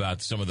they're talking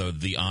about some of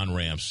the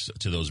on-ramps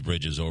to those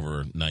bridges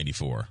over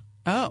 94.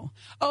 Oh,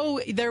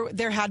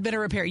 there had been a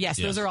repair. Yes,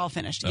 those are all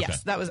finished. Okay.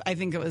 Yes, I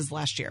think it was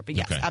last year. But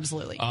yes,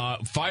 absolutely.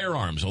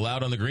 Firearms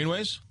allowed on the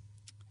greenways?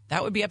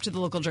 That would be up to the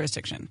local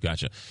jurisdiction.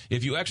 Gotcha.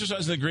 If you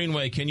exercise in the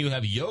Greenway, can you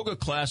have yoga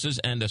classes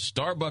and a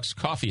Starbucks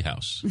coffee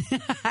house?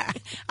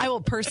 I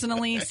will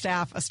personally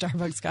staff a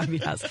Starbucks coffee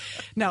house.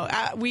 No,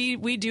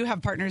 we do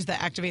have partners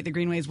that activate the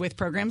Greenways with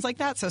programs like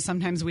that. So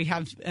sometimes we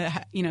have,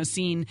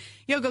 seen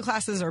yoga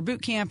classes or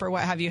boot camp or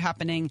what have you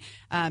happening.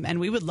 And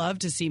we would love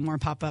to see more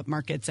pop-up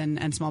markets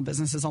and small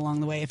businesses along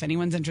the way. If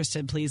anyone's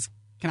interested, please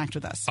connect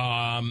with us.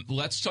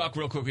 Let's talk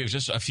real quick. We have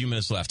just a few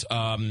minutes left.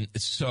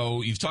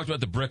 So you've talked about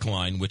the Brick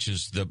Line, which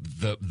is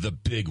the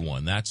big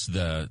one. That's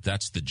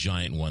the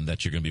giant one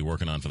that you're going to be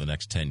working on for the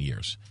next 10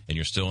 years, and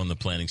you're still in the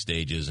planning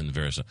stages and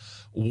various.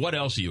 What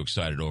else are you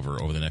excited over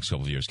the next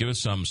couple of years? Give us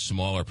some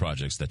smaller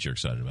projects that you're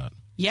excited about.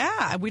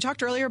 Yeah, we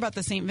talked earlier about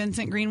the St.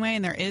 Vincent Greenway,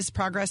 and there is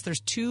progress. There's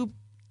 2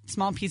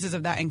 small pieces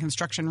of that in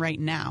construction right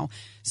now.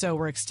 So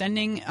we're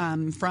extending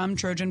from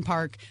Trojan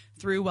Park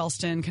through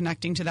Wellston,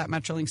 connecting to that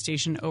Metrolink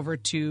station over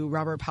to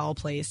Robert Powell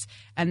Place,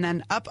 and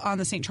then up on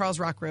the St. Charles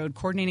Rock Road,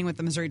 coordinating with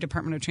the Missouri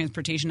Department of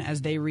Transportation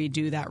as they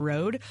redo that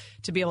road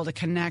to be able to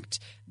connect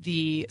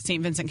the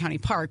St. Vincent County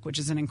Park, which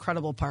is an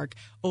incredible park,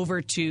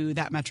 over to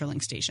that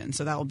Metrolink station.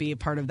 So that will be a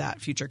part of that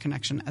future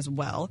connection as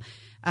well.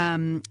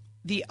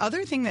 The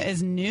other thing that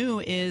is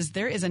new is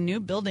there is a new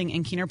building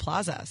in Keener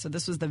Plaza. So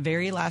this was the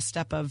very last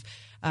step of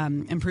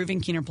improving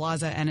Keener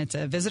Plaza, and it's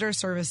a visitor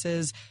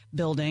services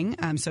building.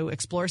 So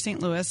Explore St.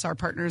 Louis, our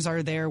partners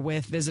are there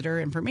with visitor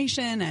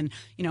information and,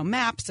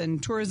 maps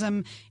and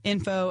tourism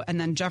info.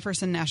 And then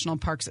Jefferson National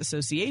Parks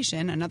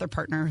Association, another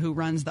partner who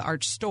runs the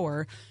Arch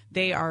store,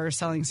 they are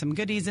selling some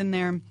goodies in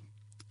there.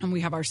 And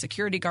we have our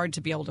security guard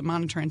to be able to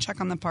monitor and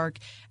check on the park.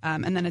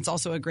 And then it's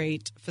also a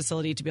great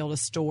facility to be able to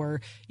store,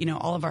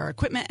 all of our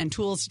equipment and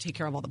tools to take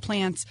care of all the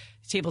plants,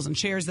 tables and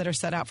chairs that are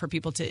set out for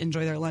people to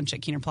enjoy their lunch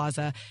at Keener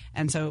Plaza.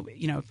 And so,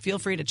 feel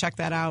free to check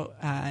that out.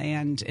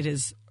 And it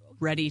is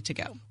ready to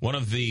go. One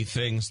of the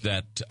things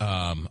that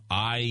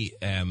I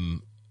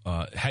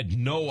had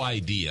no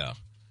idea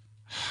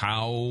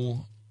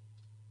how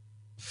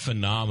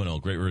phenomenal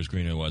Great Rivers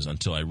Greenway was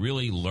until I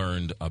really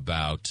learned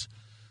about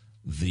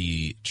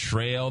the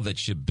trail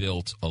that you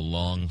built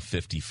along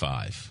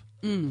 55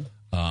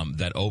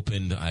 that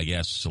opened, I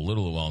guess,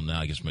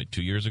 now,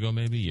 2 years ago,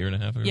 maybe, year and a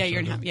half ago? Yeah, year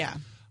and a half, yeah.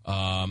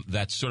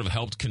 That sort of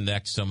helped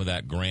connect some of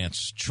that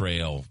Grants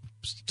Trail.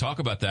 Talk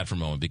about that for a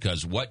moment,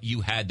 because what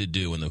you had to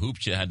do and the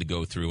hoops you had to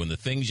go through and the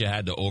things you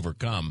had to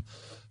overcome,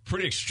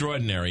 pretty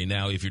extraordinary.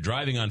 Now, if you're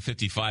driving on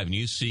 55 and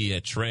you see a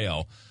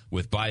trail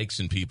with bikes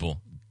and people,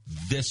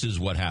 this is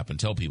what happened.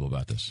 Tell people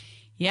about this.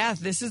 Yeah,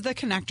 this is the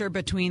connector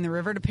between the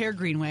River to Pear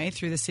Greenway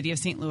through the city of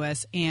St.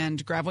 Louis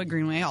and Gravois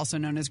Greenway, also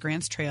known as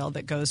Grants Trail,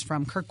 that goes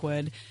from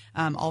Kirkwood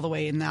all the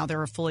way, and now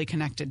they're fully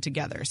connected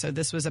together. So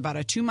this was about a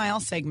 2-mile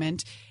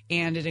segment,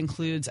 and it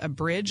includes a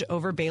bridge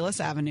over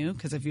Bayless Avenue,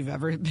 because if you've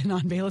ever been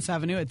on Bayless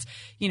Avenue, it's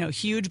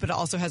huge, but it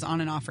also has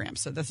on and off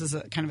ramps. So this is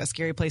kind of a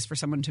scary place for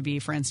someone to be,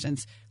 for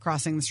instance,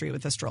 crossing the street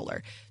with a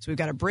stroller. So we've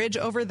got a bridge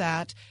over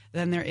that.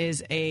 Then there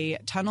is a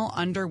tunnel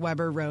under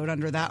Weber Road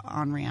under that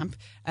on-ramp,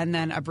 and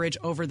then a bridge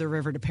over the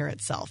River to Pear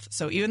itself.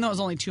 So even though it's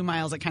only 2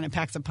 miles, it kind of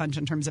packs a punch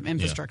in terms of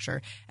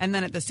infrastructure. Yeah. And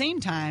then at the same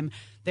time,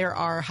 there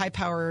are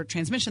high-power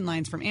transmission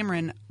lines from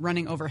Ameren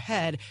running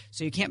overhead,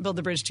 so you can't build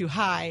the bridge too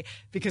high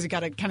because you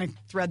got to kind of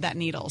thread that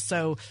needle.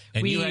 So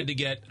you had to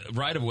get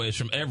right-of-ways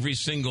from every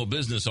single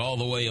business all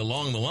the way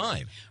along the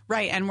line.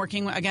 Right, and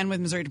working, again, with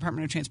Missouri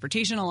Department of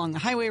Transportation along the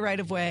highway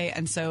right-of-way.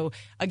 And so,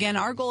 again,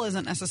 our goal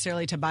isn't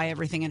necessarily to buy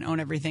everything and own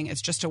everything.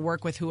 It's just to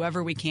work with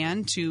whoever we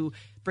can to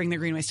bring the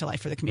greenways to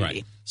life for the community.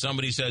 Right.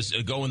 Somebody says,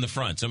 go in the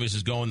front. Somebody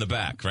says, go in the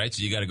back, right?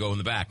 So you got to go in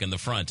the back and the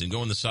front and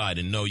go in the side.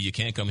 And no, you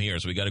can't come here.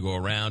 So we got to go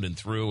around and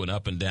through and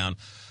up and down.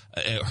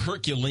 A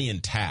Herculean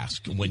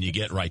task when you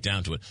get right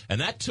down to it. And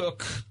that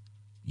took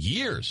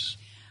years.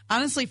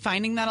 Honestly,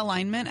 finding that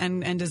alignment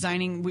and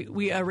designing,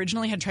 we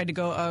originally had tried to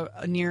go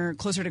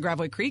closer to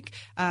Gravois Creek,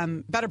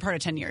 better part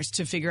of 10 years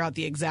to figure out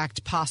the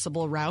exact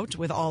possible route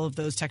with all of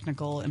those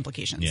technical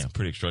implications. Yeah,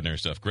 pretty extraordinary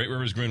stuff. Great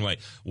Rivers Greenway.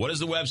 What is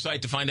the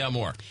website to find out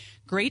more?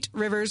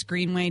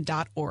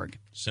 GreatRiversGreenway.org.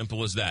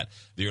 Simple as that.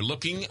 You're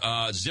looking,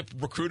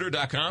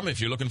 ZipRecruiter.com if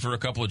you're looking for a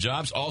couple of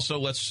jobs. Also,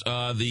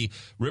 the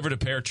River to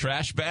Pear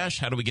Trash Bash.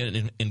 How do we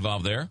get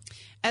involved there?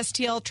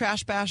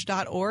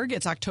 STLTrashBash.org.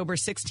 It's October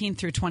 16th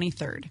through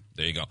 23rd.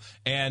 There you go.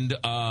 And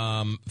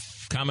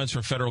comments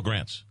for federal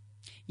grants.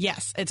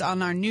 Yes, it's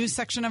on our news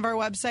section of our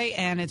website,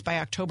 and it's by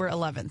October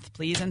 11th.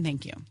 Please and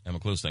thank you. Emma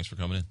Clues, thanks for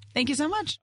coming in. Thank you so much.